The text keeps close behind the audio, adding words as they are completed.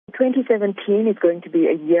2017 is going to be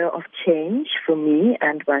a year of change for me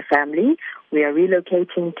and my family. We are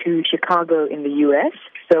relocating to Chicago in the U.S.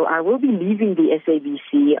 So I will be leaving the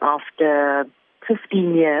SABC after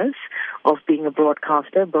 15 years of being a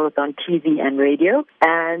broadcaster, both on TV and radio.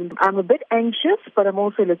 And I'm a bit anxious, but I'm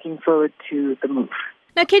also looking forward to the move.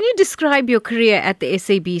 Now, can you describe your career at the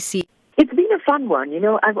SABC? It's been a fun one.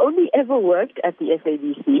 I've only ever worked at the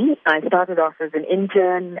SABC. I started off as an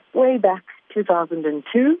intern way back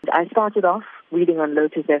 2002. I started off reading on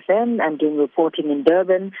Lotus FM and doing reporting in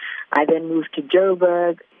Durban. I then moved to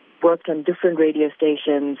Joburg, worked on different radio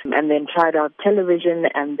stations, and then tried out television,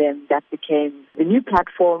 and then that became the new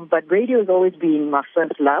platform. But radio has always been my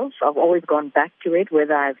first love. I've always gone back to it,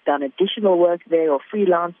 whether I've done additional work there or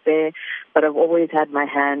freelance there, but I've always had my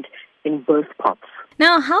hand in both pots.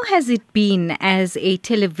 Now, how has it been as a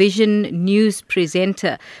television news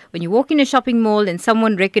presenter when you walk in a shopping mall and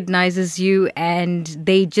someone recognizes you and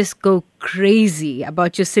they just go crazy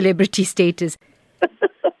about your celebrity status?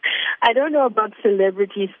 I don't know about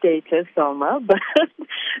celebrity status, Salma, but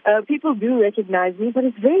people do recognize me, but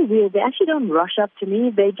it's very weird. They actually don't rush up to me.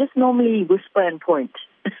 They just normally whisper and point.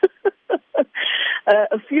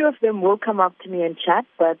 A few of them will come up to me and chat,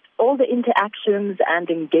 but all the interactions and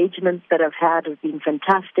engagements that I've had have been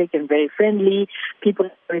fantastic and very friendly. People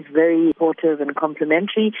are always very supportive and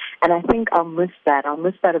complimentary, and I think I'll miss that. I'll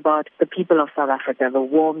miss that about the people of South Africa, the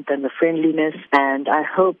warmth and the friendliness, and I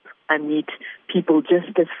hope I meet people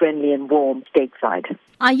just as friendly and warm stateside.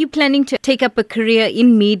 Are you planning to take up a career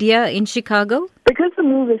in media in Chicago? Because the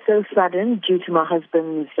move is so sudden due to my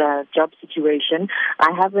husband's job situation,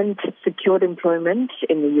 I haven't secured employment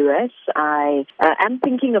in the U.S. I am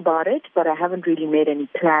thinking about it, but I haven't really made any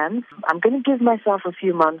plans. I'm going to give myself a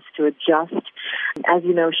few months to adjust. As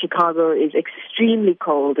you know, Chicago is extremely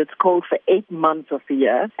cold. It's cold for 8 months of the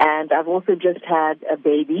year. And I've also just had a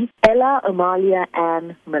baby, Ella Amalia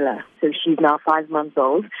Ann Miller. So she's now 5 months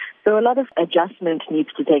old. So a lot of adjustment needs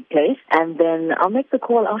to take place, and then I'll make the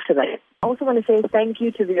call after that. I also want to say thank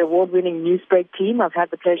you to the award-winning Newsbreak team. I've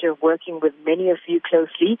had the pleasure of working with many of you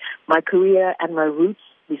closely. My career and my roots,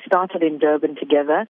 we started in Durban together.